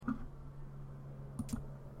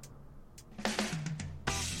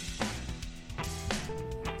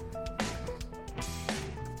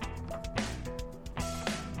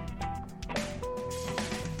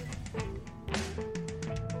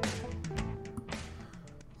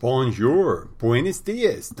Bonjour, buenos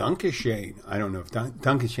dias, Dankeschön. I don't know if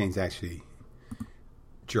Dankeschön's actually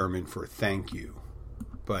German for thank you,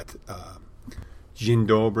 but Dzień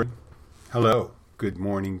dobry, hello, good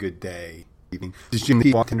morning, good day, evening. This is Jim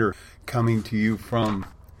the bartender coming to you from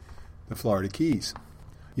the Florida Keys.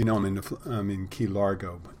 You know I'm in Key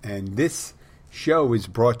Largo, and this show is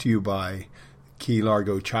brought to you by Key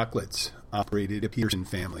Largo Chocolates, operated at Peterson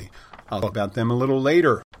family. I'll talk about them a little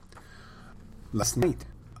later. Last night.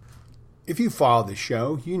 If you follow the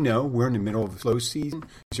show, you know we're in the middle of the slow season.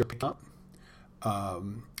 Things are picking up,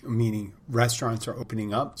 meaning restaurants are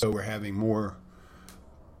opening up, so we're having more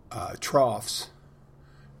troughs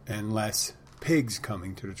and less pigs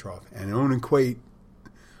coming to the trough. And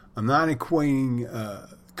I'm not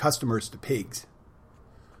equating customers to pigs.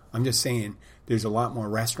 I'm just saying there's a lot more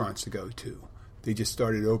restaurants to go to. They just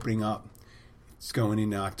started opening up. It's going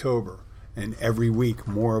into October, and every week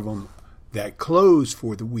more of them that close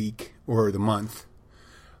for the week or the month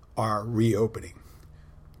are reopening.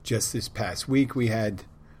 Just this past week, we had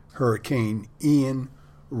Hurricane Ian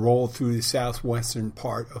roll through the southwestern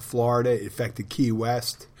part of Florida. It affected Key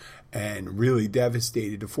West and really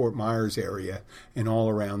devastated the Fort Myers area and all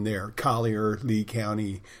around there, Collier, Lee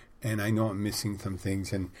County, and I know I'm missing some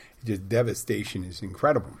things, and just devastation is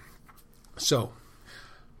incredible. So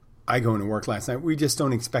I go into work last night. We just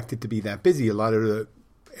don't expect it to be that busy. A lot of the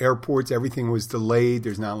airports, everything was delayed.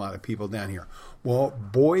 There's not a lot of people down here. Well,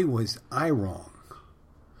 boy, was I wrong.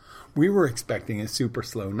 We were expecting a super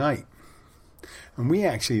slow night. And we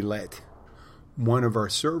actually let one of our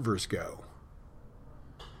servers go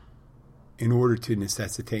in order to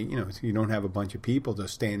necessitate, so you don't have a bunch of people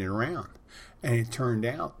just standing around. And it turned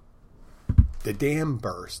out the dam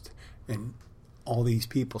burst and all these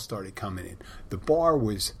people started coming in. The bar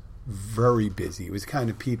was very busy. It was kind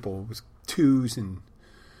of people, it was twos and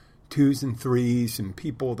threes and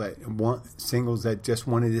people singles that just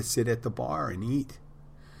wanted to sit at the bar and eat.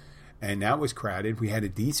 And that was crowded. We had a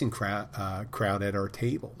decent crowd at our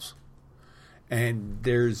tables. And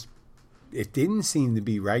it didn't seem to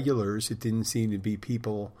be regulars. It didn't seem to be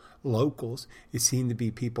people, locals. It seemed to be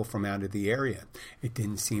people from out of the area. It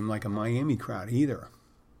didn't seem like a Miami crowd either.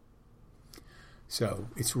 So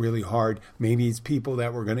it's really hard. Maybe it's people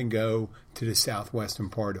that were going to go to the southwestern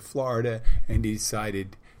part of Florida and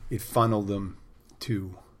decided it funneled them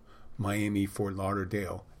to Miami, Fort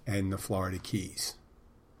Lauderdale, and the Florida Keys.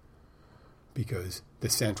 Because the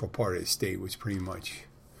central part of the state was pretty much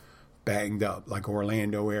banged up, like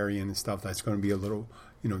Orlando area and stuff. That's going to be a little,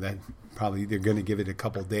 that probably they're going to give it a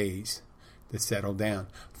couple days to settle down.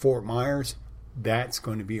 Fort Myers, that's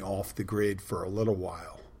going to be off the grid for a little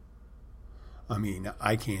while. I mean,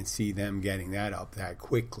 I can't see them getting that up that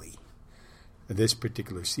quickly this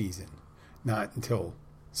particular season. Not until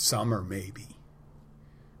summer, maybe,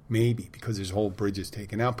 because there's whole bridges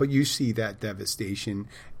taken out. But you see that devastation,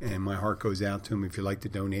 and my heart goes out to them. If you'd like to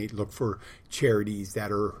donate, look for charities that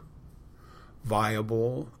are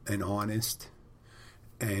viable and honest.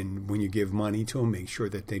 And when you give money to them, make sure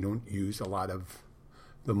that they don't use a lot of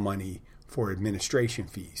the money for administration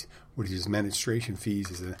fees, which is administration fees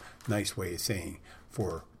is a nice way of saying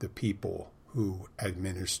for the people who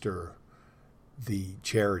administer the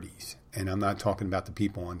charities. And I'm not talking about the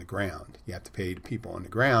people on the ground. You have to pay the people on the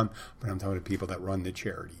ground, but I'm talking about people that run the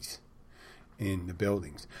charities in the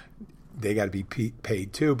buildings. They got to be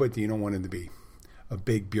paid too, but you don't want it to be a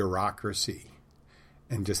big bureaucracy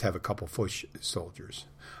and just have a couple foot soldiers.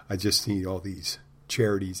 I just see all these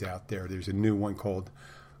charities out there. There's a new one called,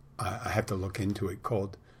 I have to look into it,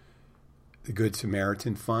 called the Good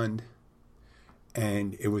Samaritan Fund.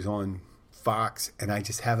 And it was on Fox, and I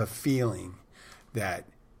just have a feeling that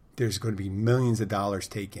there's going to be millions of dollars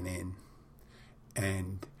taken in,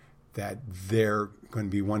 and that they're going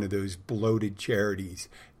to be one of those bloated charities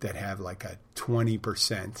that have like a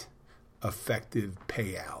 20% effective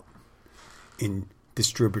payout in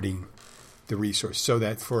distributing the resource, so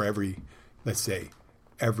that for every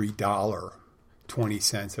dollar, 20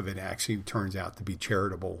 cents of it actually turns out to be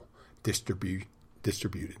charitable distributed.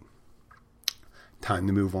 Time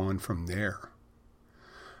to move on from there.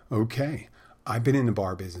 Okay. I've been in the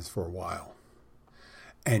bar business for a while.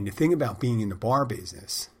 And the thing about being in the bar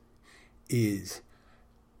business is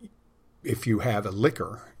if you have a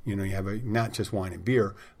liquor, you have not just wine and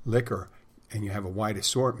beer, liquor, and you have a wide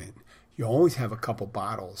assortment, you always have a couple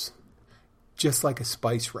bottles, just like a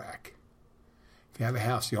spice rack. If you have a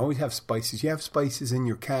house, you always have spices. You have spices in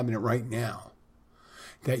your cabinet right now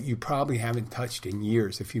that you probably haven't touched in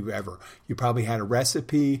years, if you probably had a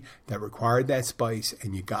recipe that required that spice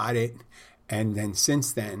and you got it. And then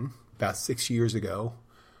since then, about 6 years ago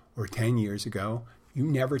or 10 years ago, you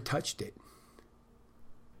never touched it.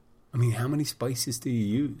 I mean, how many spices do you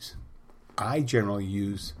use? I generally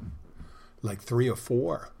use like 3 or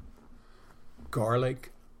 4.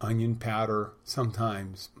 Garlic, onion powder,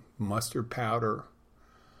 sometimes mustard powder.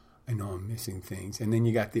 I know I'm missing things. And then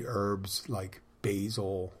you got the herbs like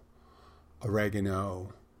basil,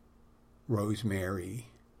 oregano, rosemary,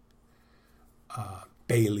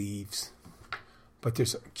 bay leaves. But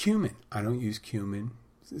there's cumin. I don't use cumin.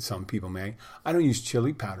 Some people may. I don't use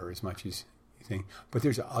chili powder as much as you think. But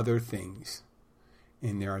there's other things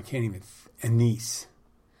in there. I can't even... Anise.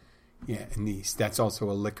 Yeah, anise. That's also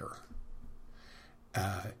a liquor.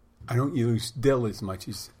 I don't use dill as much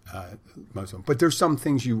as most of them. But there's some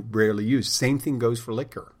things you rarely use. Same thing goes for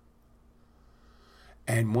liquor.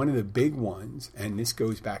 And one of the big ones, and this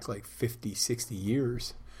goes back like 50, 60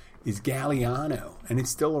 years, is Galliano. And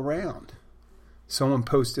it's still around. Someone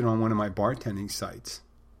posted on one of my bartending sites.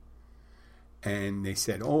 And they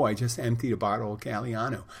said, oh, I just emptied a bottle of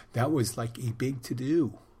Galliano. That was like a big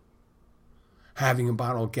to-do. Having a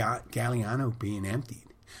bottle of Galliano being emptied.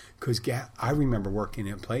 Because I remember working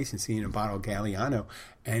in a place and seeing a bottle of Galliano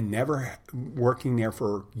and never working there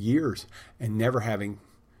for years and never having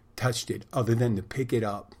touched it other than to pick it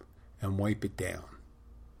up and wipe it down.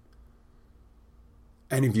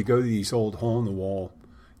 And if you go to these old hole-in-the-wall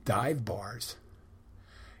dive bars,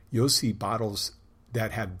 you'll see bottles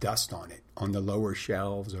that have dust on it on the lower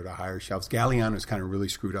shelves or the higher shelves. Galliano is kind of really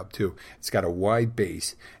screwed up too. It's got a wide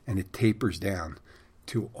base and it tapers down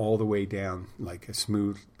to all the way down like a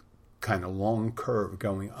smooth kind of long curve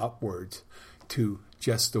going upwards to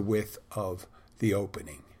just the width of the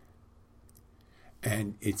opening.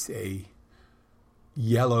 And it's a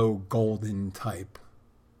yellow golden type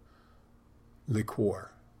liqueur.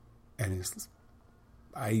 And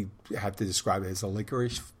I have to describe it as a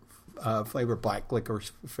licorice flavor, black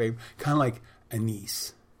licorice flavor, kind of like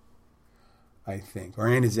anise, I think, or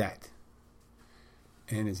anisette.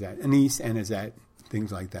 Anise, anisette,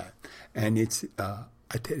 things like that. And it's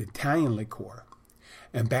Italian liqueur.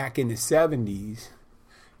 And back in the 70s,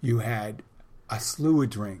 you had a slew of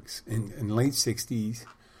drinks in the late 60s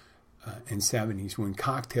and 70s when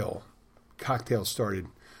cocktails started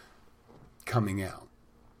coming out.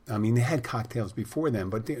 I mean, they had cocktails before then,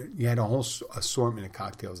 but you had a whole assortment of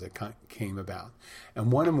cocktails that came about.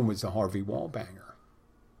 And one of them was the Harvey Wallbanger.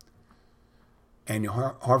 And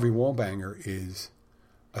Harvey Wallbanger is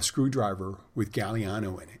a screwdriver with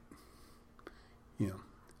Galliano in it. You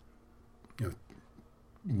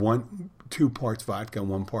know, 2 parts vodka,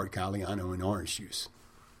 1 part Galliano and orange juice.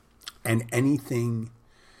 And anything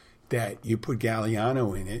that you put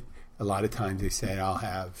Galliano in it, a lot of times they said, I'll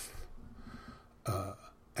have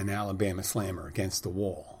an Alabama Slammer against the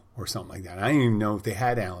wall or something like that. I didn't even know if they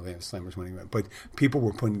had Alabama Slammers when they went, but people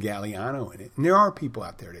were putting Galliano in it. And there are people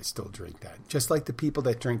out there that still drink that. Just like the people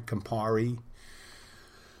that drink Campari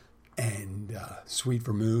and sweet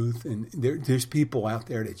vermouth. And there's people out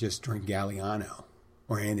there that just drink Galliano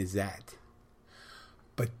or anisette.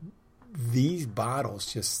 But these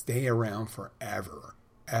bottles just stay around forever,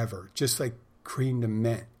 ever. Just like creme de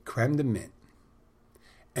mint.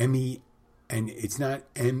 M-E, and it's not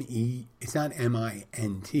M-E, it's not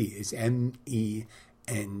M-I-N-T, it's M-E-N-T-H-E.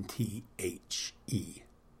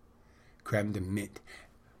 Creme de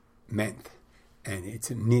menthe. And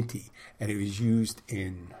it's a minty. And it was used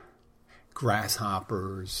in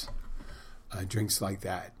grasshoppers, drinks like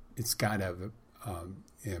that. It's got a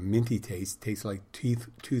minty taste. Tastes like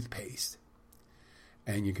toothpaste.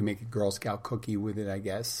 And you can make a Girl Scout cookie with it, I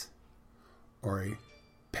guess. Or a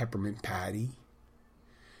peppermint patty.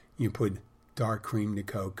 You put dark cream de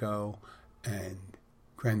cocoa and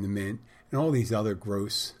creme de mint and all these other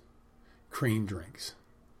gross cream drinks.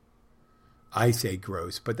 I say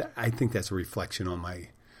gross, but I think that's a reflection on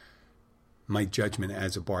my judgment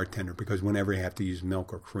as a bartender, because whenever you have to use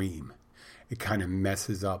milk or cream, it kind of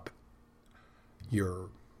messes up your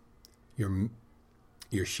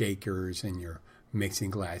shakers and your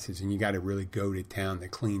mixing glasses, and you got to really go to town to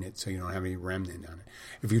clean it so you don't have any remnant on it.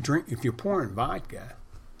 If you're pouring vodka,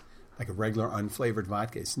 like a regular unflavored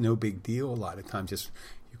vodka, it's no big deal a lot of times. Just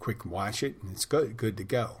you quick wash it and it's good to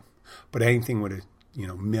go. But anything with a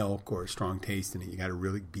milk or a strong taste in it, you got to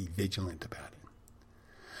really be vigilant about it.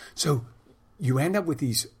 So you end up with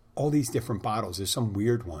all these different bottles. There's some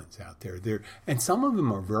weird ones out there. And some of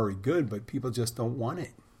them are very good, but people just don't want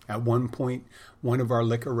it. At one point, one of our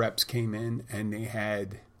liquor reps came in and they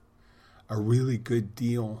had a really good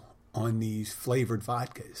deal on these flavored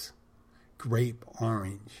vodkas. Grape,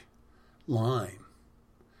 orange, lime.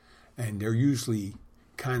 And they're usually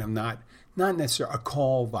kind of not necessarily a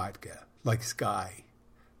call vodka, like Sky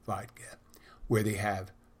vodka, where they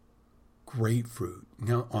have grapefruit.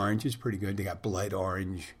 Orange is pretty good. They got blood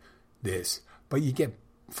orange, this. But you get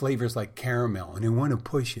flavors like caramel, and they want to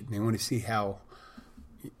push it, and they want to see how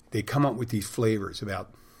they come up with these flavors.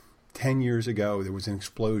 About 10 years ago, there was an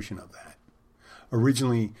explosion of that.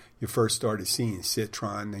 Originally, you first started seeing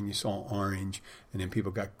citron, then you saw orange, and then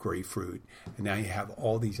people got grapefruit. And now you have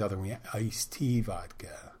all these other, iced tea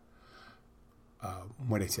vodka.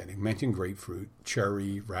 What I said, I mentioned grapefruit,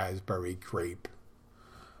 cherry, raspberry, grape,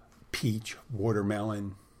 peach,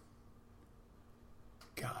 watermelon.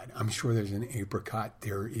 God, I'm sure there's an apricot.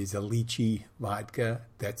 There is a lychee vodka.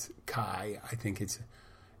 That's Kai. I think it's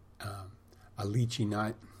a lychee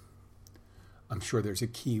nut. I'm sure there's a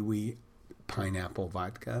kiwi pineapple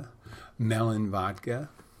vodka, melon vodka.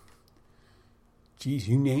 Geez,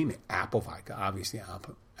 you name it. Apple vodka, obviously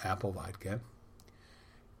apple vodka.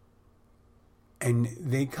 And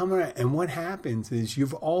they come around, and what happens is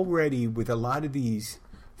you've already, with a lot of these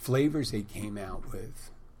flavors they came out with,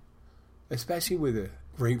 especially with a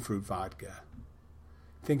grapefruit vodka,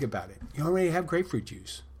 think about it. You already have grapefruit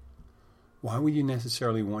juice. Why would you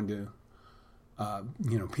necessarily want to,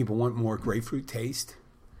 people want more grapefruit taste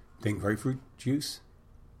than grapefruit juice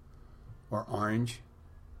or orange.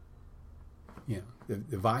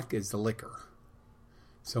 The vodka is the liquor.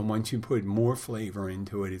 So once you put more flavor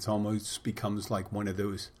into it, it almost becomes like one of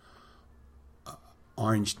those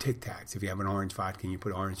orange Tic Tacs. If you have an orange vodka and you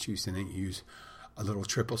put orange juice in it, you use a little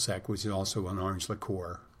triple sec, which is also an orange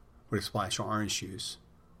liqueur with a splash of orange juice.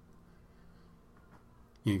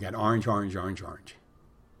 You got orange, orange, orange, orange.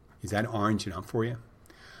 Is that orange enough for you?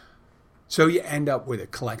 So you end up with a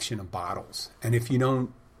collection of bottles. And if you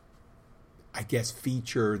don't, I guess,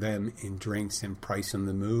 feature them in drinks and price them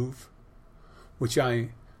to move, which I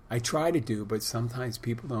try to do, but sometimes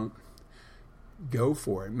people don't go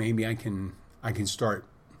for it. Maybe I can start,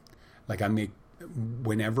 like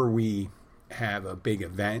whenever we have a big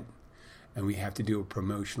event and we have to do a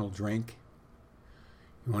promotional drink,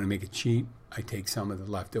 you want to make it cheap, I take some of the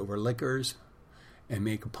leftover liquors and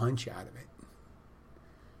make a punch out of it.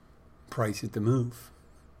 Price it to move.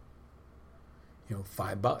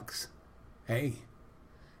 $5. Hey,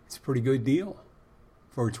 it's a pretty good deal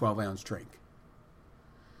for a 12-ounce drink.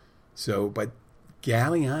 So, but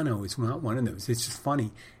Galliano is not one of those. It's just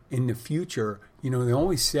funny. In the future, they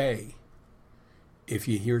always say, if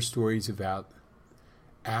you hear stories about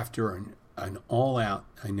after an all-out,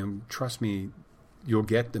 trust me, you'll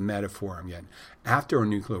get the metaphor I'm getting. After a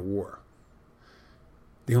nuclear war,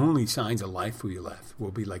 the only signs of life we left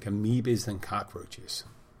will be like amoebas and cockroaches.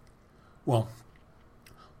 Well,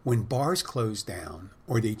 when bars close down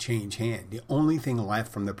or they change hand, the only thing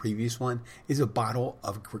left from the previous one is a bottle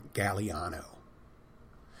of Galliano.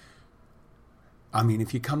 I mean,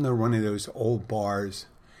 if you come to one of those old bars,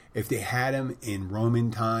 if they had them in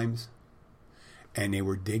Roman times and they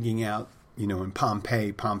were digging out, in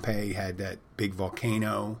Pompeii had that big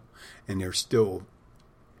volcano and they're still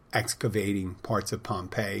excavating parts of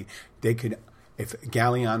Pompeii, they could, if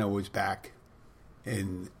Galliano was back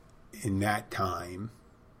in that time,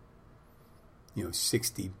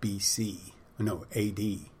 60 BC, no, AD,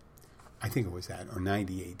 I think it was that, or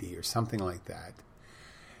 90 AD, or something like that,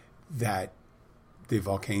 that the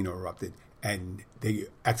volcano erupted, and they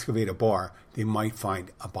excavate a bar, they might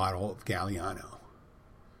find a bottle of Galliano,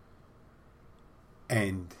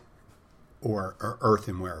 or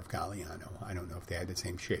earthenware of Galliano. I don't know if they had the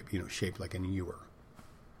same shape, shaped like an ewer.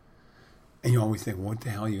 And you always think, what the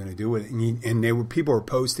hell are you going to do with it? And people were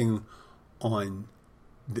posting on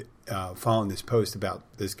following this post about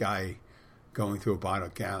this guy going through a bottle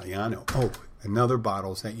of Galliano. Oh, another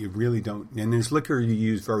bottles that you really don't, and there's liquor you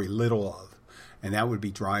use very little of, and that would be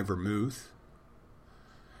dry vermouth.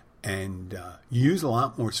 And you use a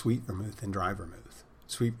lot more sweet vermouth than dry vermouth.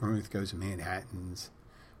 Sweet vermouth goes to Manhattans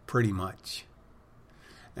pretty much.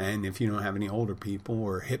 And if you don't have any older people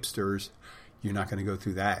or hipsters, you're not going to go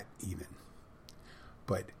through that even.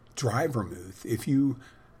 But dry vermouth,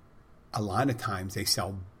 a lot of times they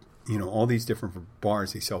sell, all these different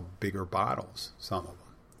bars, they sell bigger bottles, some of them.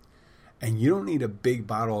 And you don't need a big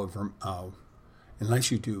bottle of,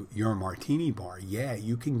 unless you're a martini bar, yeah,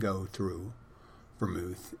 you can go through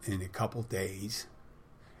vermouth in a couple days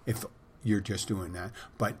if you're just doing that.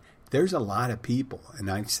 But there's a lot of people, and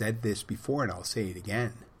I've said this before and I'll say it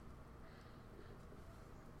again,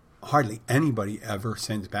 hardly anybody ever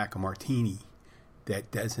sends back a martini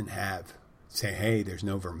that doesn't say, hey, there's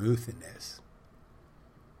no vermouth in this.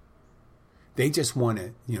 They just want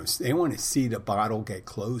to, they want to see the bottle get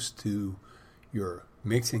close to your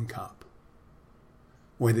mixing cup.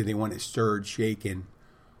 Whether they want it stirred, shaken,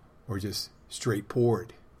 or just straight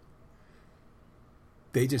poured.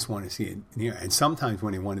 They just want to see it near. And sometimes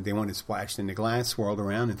when they want it splashed in the glass, swirled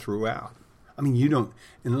around, and threw out. I mean, you don't,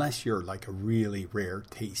 unless you're like a really rare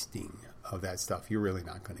tasting of that stuff, you're really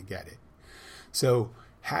not going to get it. So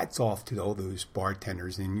hats off to all those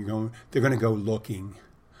bartenders, and they're going to go looking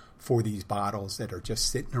for these bottles that are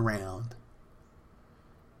just sitting around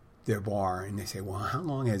their bar, and they say, well, how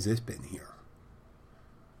long has this been here?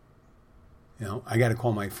 I got to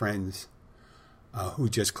call my friends who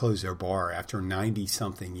just closed their bar after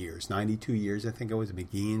 90-something years, 92 years, I think it was,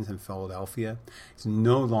 McGeehan's in Philadelphia. It's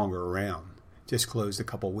no longer around. Just closed a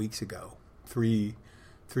couple weeks ago, 4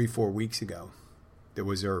 weeks ago. That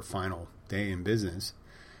was their final day in business.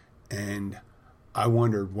 And I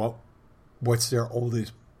wondered what's their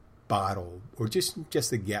oldest bottle, or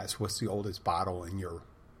just a guess, what's the oldest bottle in your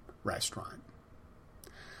restaurant?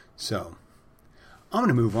 So I'm going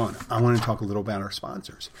to move on. I want to talk a little about our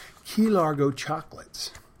sponsors. Key Largo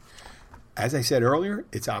Chocolates. As I said earlier,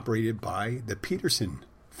 it's operated by the Peterson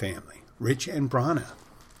family, Rich and Brana.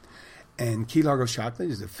 And Key Largo Chocolate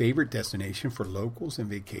is a favorite destination for locals and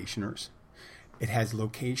vacationers. It has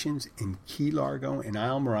locations in Key Largo and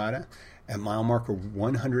Islamorada at mile marker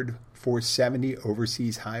 100-470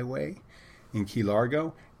 Overseas Highway in Key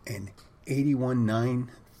Largo and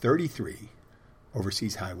 81-933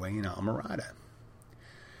 Overseas Highway in Islamorada.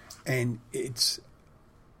 And it's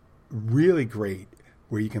really great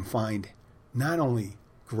where you can find not only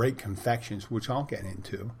great confections, which I'll get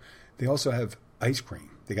into, they also have ice cream.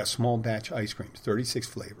 They got small batch ice creams, 36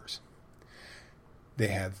 flavors. They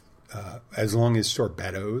have as long as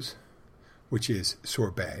sorbettos, which is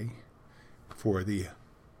sorbet for the,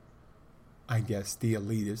 I guess, the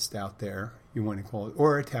elitists out there, you want to call it,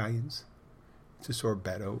 or Italians. It's a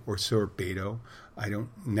sorbetto or sorbeto. I don't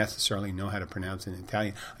necessarily know how to pronounce it in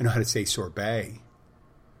Italian. I know how to say sorbet.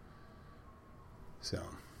 So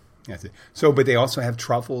that's it. But they also have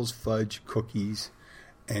truffles, fudge, cookies,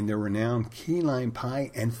 and their renowned key lime pie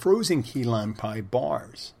and frozen key lime pie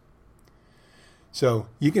bars. So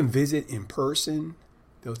you can visit in person.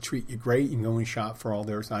 They'll treat you great. You can go and shop for all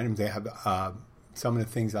their items. They have some of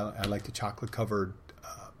the things I like, the chocolate-covered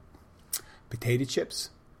potato chips,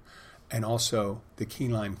 and also the key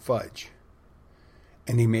lime fudge.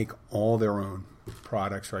 And they make all their own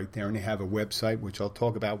products right there. And they have a website, which I'll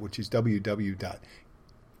talk about, which is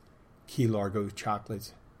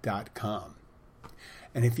www.keylargochocolates.com.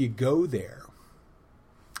 And if you go there,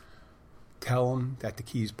 tell them that the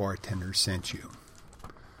Keys bartender sent you.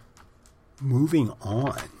 Moving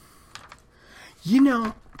on.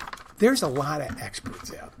 There's a lot of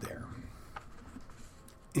experts out there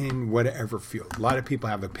in whatever field. A lot of people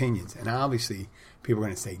have opinions. And obviously, people are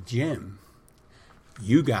going to say, Jim,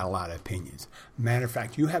 you got a lot of opinions. Matter of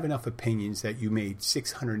fact, you have enough opinions that you made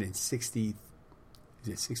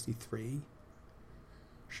 63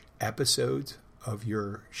 episodes of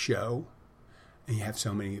your show, and you have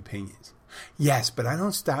so many opinions. Yes, but I don't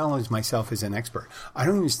stylize myself as an expert. I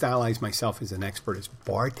don't even stylize myself as an expert as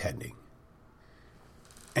bartending.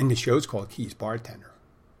 And the show's called Keys Bartender.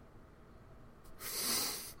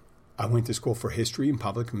 I went to school for history and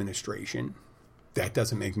public administration. That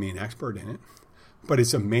doesn't make me an expert in it. But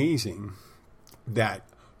it's amazing that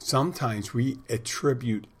sometimes we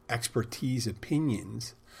attribute expertise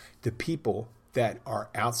opinions to people that are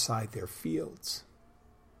outside their fields.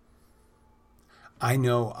 I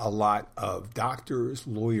know a lot of doctors,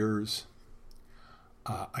 lawyers,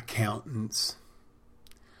 accountants.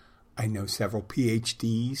 I know several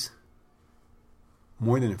PhDs,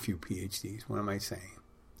 more than a few PhDs. What am I saying?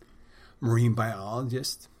 Marine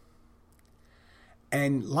biologists.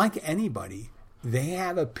 And like anybody, they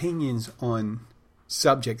have opinions on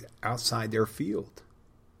subjects outside their field.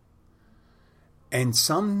 And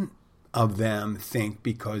some of them think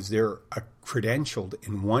because they're credentialed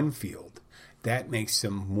in one field, that makes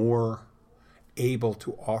them more able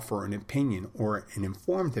to offer an opinion or an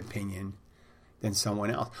informed opinion than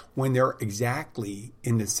someone else, when they're exactly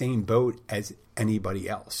in the same boat as anybody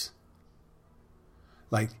else.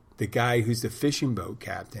 Like the guy who's the fishing boat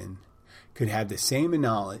captain could have the same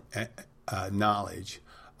knowledge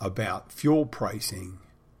about fuel pricing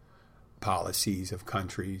policies of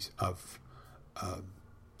countries, of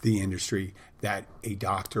the industry, that a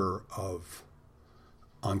doctor of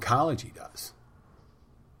oncology does.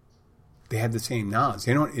 They have the same knowledge.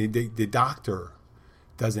 The doctor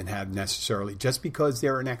doesn't have necessarily, just because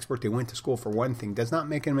they're an expert, they went to school for one thing, does not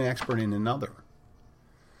make them an expert in another.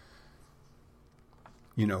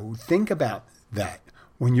 Think about that.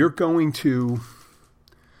 When you're going to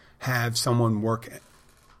have someone work,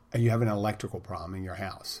 and you have an electrical problem in your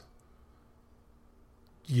house,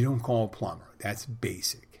 you don't call a plumber. That's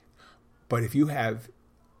basic. But if you have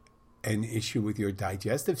an issue with your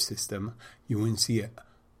digestive system, you wouldn't see a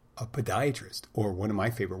podiatrist, or one of my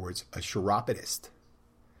favorite words, a chiropodist,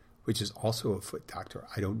 which is also a foot doctor.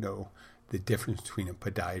 I don't know the difference between a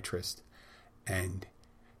podiatrist and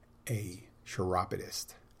a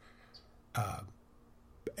chiropodist.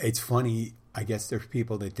 It's funny, I guess there's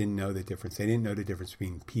people that didn't know the difference. They didn't know the difference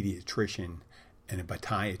between pediatrician and a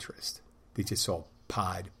podiatrist. They just saw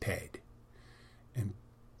ped, and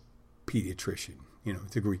pediatrician.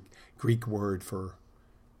 It's a Greek word for,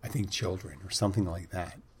 I think, children or something like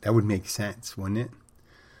that. That would make sense, wouldn't it?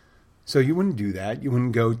 So you wouldn't do that. You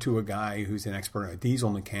wouldn't go to a guy who's an expert, a diesel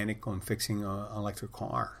mechanic on fixing an electric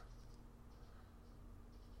car.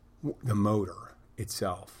 The motor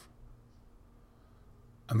itself.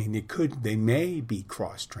 I mean, they may be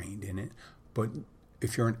cross-trained in it, but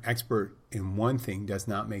if you're an expert in one thing, does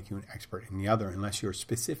not make you an expert in the other unless you're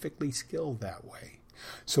specifically skilled that way.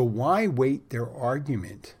 So why weight their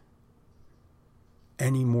argument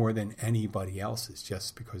any more than anybody else's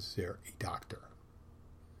just because they're a doctor?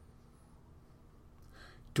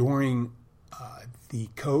 During the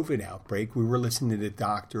COVID outbreak, we were listening to the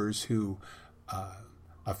doctors who,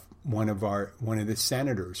 one of the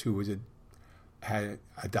senators who had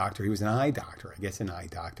a doctor, he was an eye doctor,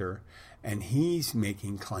 and he's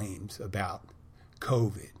making claims about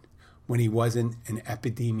COVID when he wasn't an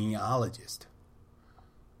epidemiologist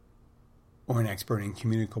or an expert in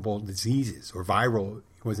communicable diseases or viral.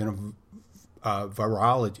 He wasn't a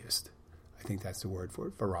virologist. I think that's the word for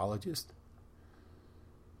it, virologist.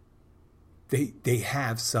 They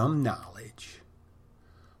have some knowledge,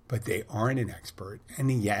 but they aren't an expert.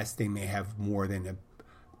 And yes, they may have more than a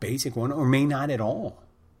basic one, or may not at all.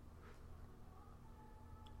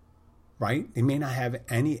 Right? They may not have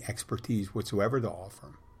any expertise whatsoever to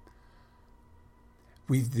offer.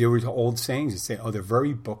 There were old sayings that say, oh, they're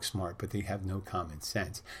very book smart, but they have no common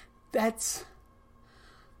sense.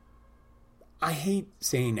 I hate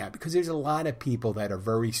saying that because there's a lot of people that are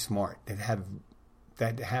very smart, that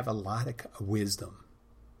have a lot of wisdom.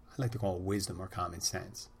 I like to call it wisdom or common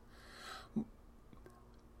sense.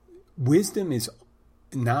 Wisdom is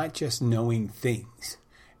not just knowing things.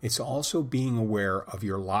 It's also being aware of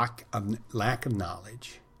your lack of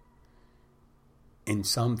knowledge in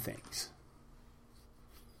some things.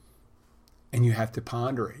 And you have to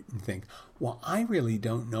ponder it and think, well, I really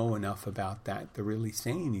don't know enough about that to really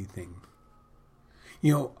say anything.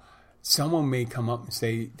 Someone may come up and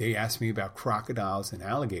say, they ask me about crocodiles and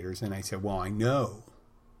alligators, and I said, well, I know.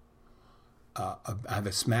 I have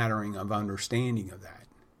a smattering of understanding of that.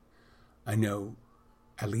 I know,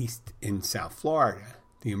 at least in South Florida,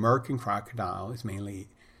 the American crocodile is mainly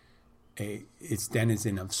its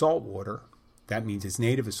denizen of salt water. That means it's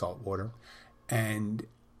native of salt water and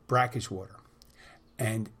brackish water.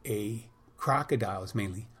 And a crocodile is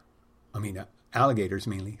alligator is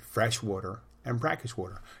mainly fresh water and brackish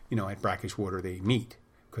water. At brackish water they meet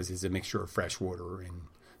because it's a mixture of fresh water and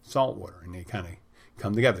salt water, and they kind of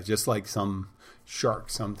come together, just like some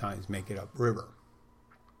sharks sometimes make it upriver.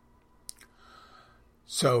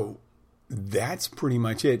 So that's pretty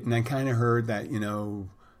much it. And I kind of heard that,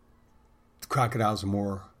 crocodiles are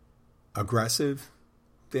more aggressive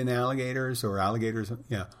than alligators, or alligators are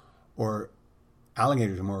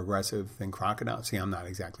more aggressive than crocodiles. See, I'm not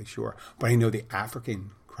exactly sure. But I know the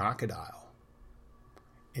African crocodile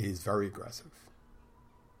is very aggressive.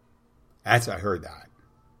 I heard that.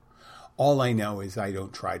 All I know is I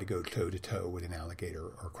don't try to go toe-to-toe with an alligator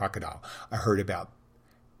or crocodile. I heard about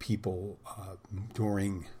people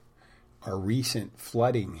during our recent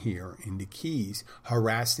flooding here in the Keys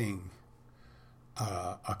harassing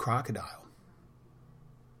a crocodile,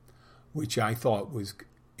 which I thought was,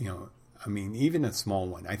 even a small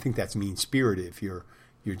one. I think that's mean-spirited if you're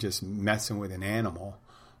just messing with an animal.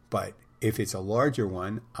 But if it's a larger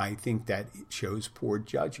one, I think that it shows poor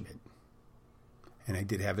judgment. And I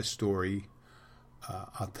did have a story.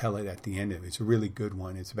 I'll tell it at the end of it. It's a really good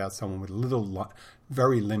one. It's about someone with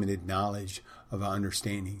very limited knowledge of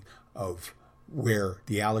understanding of where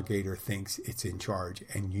the alligator thinks it's in charge,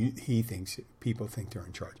 and he thinks people think they're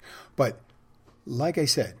in charge. But like I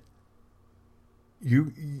said,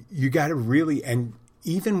 you got to really, and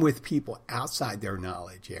even with people outside their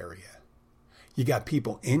knowledge area, you got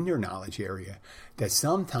people in their knowledge area that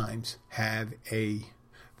sometimes have a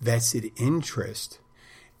vested interest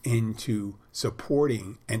into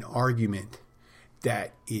supporting an argument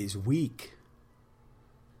that is weak.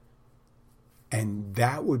 And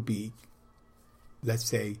that would be, let's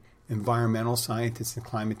say, environmental scientists and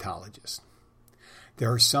climatologists. There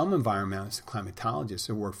are some environmentalists and climatologists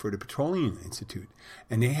that work for the Petroleum Institute,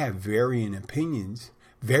 and they have varying opinions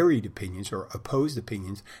varied opinions or opposed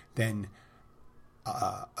opinions than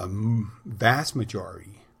a vast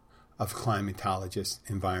majority of climatologists,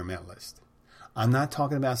 environmentalists. I'm not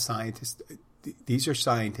talking about scientists. These are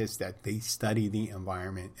scientists that they study the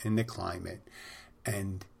environment and the climate,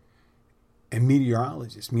 and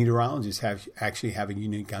meteorologists. Meteorologists actually have a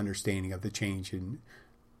unique understanding of the change in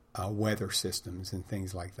weather systems and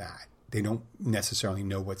things like that. They don't necessarily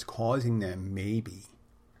know what's causing them, maybe,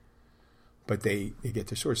 but they get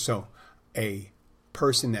their source. So a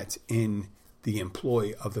person that's in the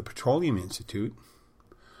employ of the Petroleum Institute,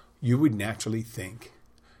 you would naturally think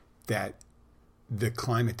that the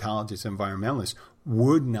climatologists, environmentalists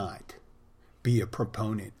would not be a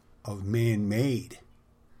proponent of man-made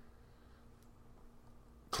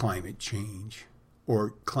climate change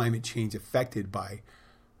or climate change affected by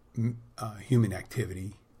human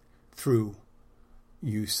activity through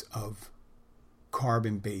use of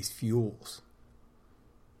carbon-based fuels,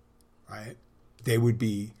 right? They would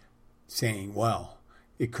be saying, well,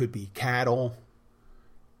 it could be cattle.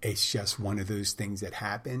 It's just one of those things that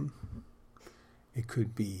happen. It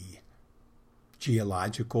could be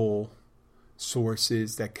geological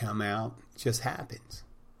sources that come out. It just happens.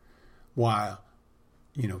 While,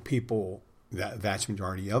 people, that vast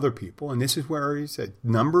majority of other people, and this is where he said,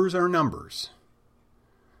 numbers are numbers.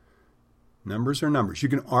 Numbers are numbers. You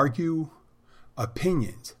can argue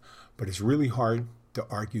opinions, but it's really hard to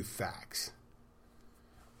argue facts.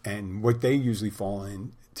 And what they usually fall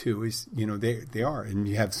into is, they are. And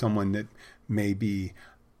you have someone that may be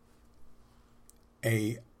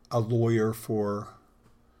a lawyer for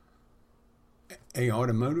a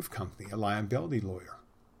automotive company, a liability lawyer.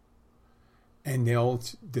 And they'll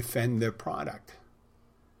defend their product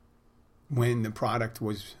when the product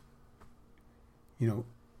was,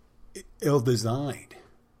 ill-designed.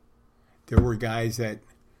 There were guys that,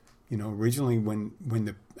 originally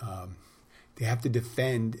when they have to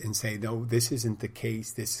defend and say, no, this isn't the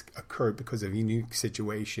case. This occurred because of a unique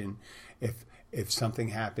situation. If something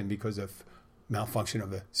happened because of malfunction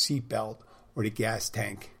of the seatbelt or the gas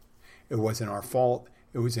tank, it wasn't our fault.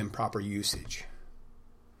 It was improper usage.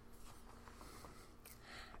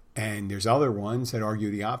 And there's other ones that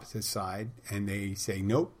argue the opposite side, and they say,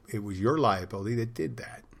 nope, it was your liability that did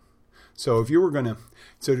that. So if you were going to,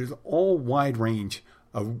 so there's all wide range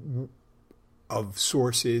of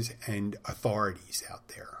sources and authorities out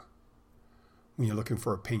there when you're looking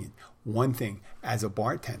for opinion. One thing, as a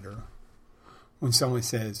bartender, when someone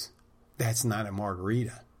says, that's not a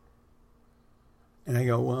margarita, and I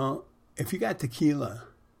go, well, if you got tequila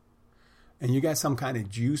and you got some kind of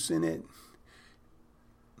juice in it,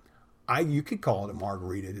 you could call it a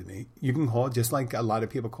margarita to me. You can call it just like a lot of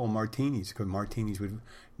people call martinis, because martinis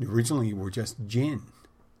originally were just gin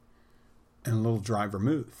and a little dry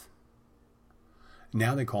vermouth.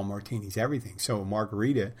 Now they call martinis everything. So a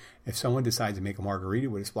margarita, if someone decides to make a margarita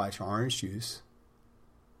with a splash of orange juice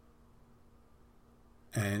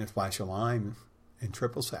and a splash of lime and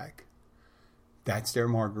triple sec, that's their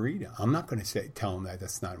margarita. I'm not going to tell them that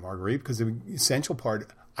that's not a margarita, because the essential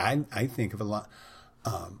part, I think of a lot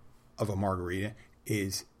of a margarita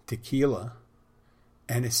is tequila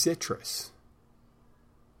and a citrus.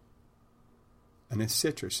 And a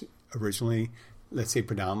citrus, originally, let's say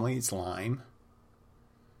predominantly it's lime,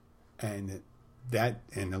 and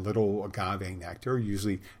a little agave nectar.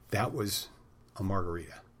 Usually that was a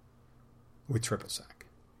margarita with triple sec.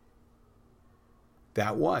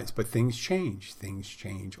 That was, but things change. Things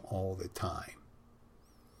change all the time.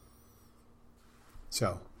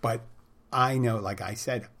 So, but I know, like I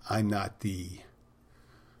said, I'm not the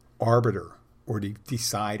arbiter or the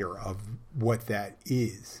decider of what that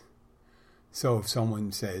is. So if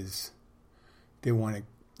someone says they want to,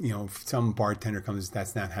 if some bartender comes,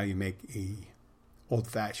 that's not how you make a old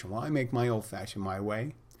fashioned. Well, I make my old fashioned my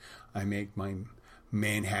way. I make my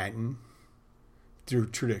Manhattan through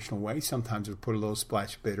traditional way. Sometimes we'll put a little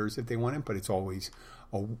splash of bitters if they want it, but it's always,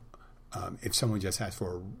 if someone just asks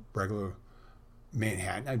for a regular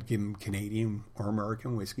Manhattan, I'd give them Canadian or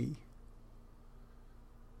American whiskey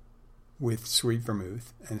with sweet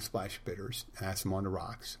vermouth and a splash of bitters, and ask them on the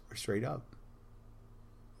rocks or straight up.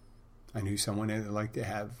 I knew someone that liked to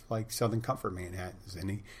have like Southern Comfort Manhattans,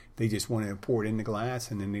 and they just wanted to pour it in the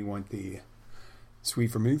glass, and then they want the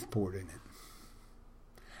sweet vermouth poured in it.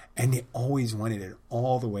 And they always wanted it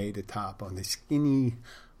all the way to the top on the skinny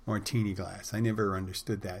martini glass. I never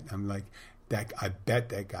understood that. I'm like, I bet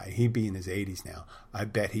that guy, he'd be in his 80s now, I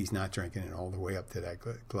bet he's not drinking it all the way up to that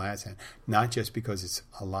glass. And not just because it's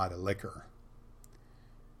a lot of liquor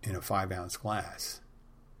in a 5-ounce glass,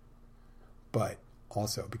 but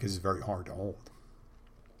also because it's very hard to hold.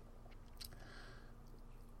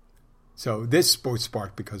 So this sports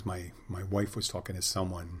sparked because my wife was talking to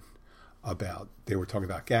someone about, they were talking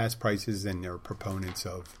about gas prices, and they're proponents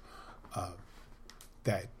of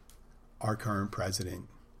that our current president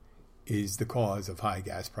is the cause of high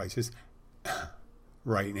gas prices.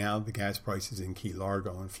 Right now, the gas prices in Key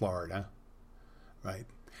Largo in Florida, right?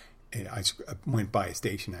 And I went by a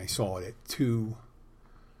station, I saw it at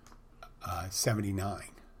 $2.79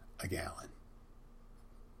 a gallon.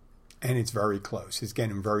 And it's very close. It's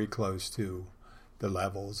getting very close to the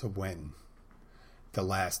levels of when the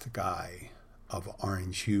last guy of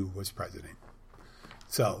orange hue was president.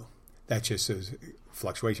 So that just shows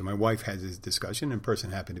fluctuation. My wife has this discussion, and the person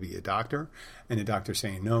happened to be a doctor, and the doctor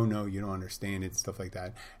saying, no, you don't understand it, stuff like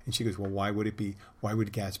that. And she goes, well, why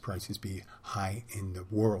would gas prices be high in the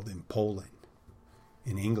world, in Poland,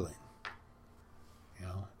 in England,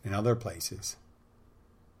 in other places,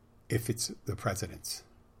 if it's the president's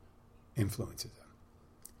influences them?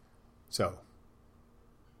 So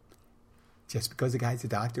just because the guy's a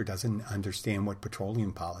doctor doesn't understand what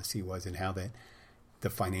petroleum policy was and how the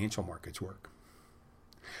financial markets work.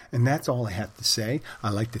 And that's all I have to say. I'd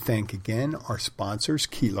like to thank again our sponsors,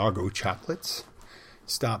 Key Largo Chocolates.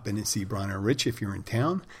 Stop in and see Brian or Rich if you're in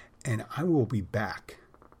town, and I will be back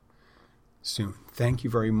soon. Thank you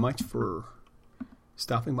very much for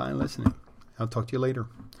stopping by and listening. I'll talk to you later.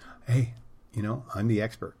 Hey, I'm the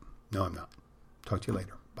expert. No, I'm not. Talk to you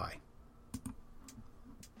later. Bye.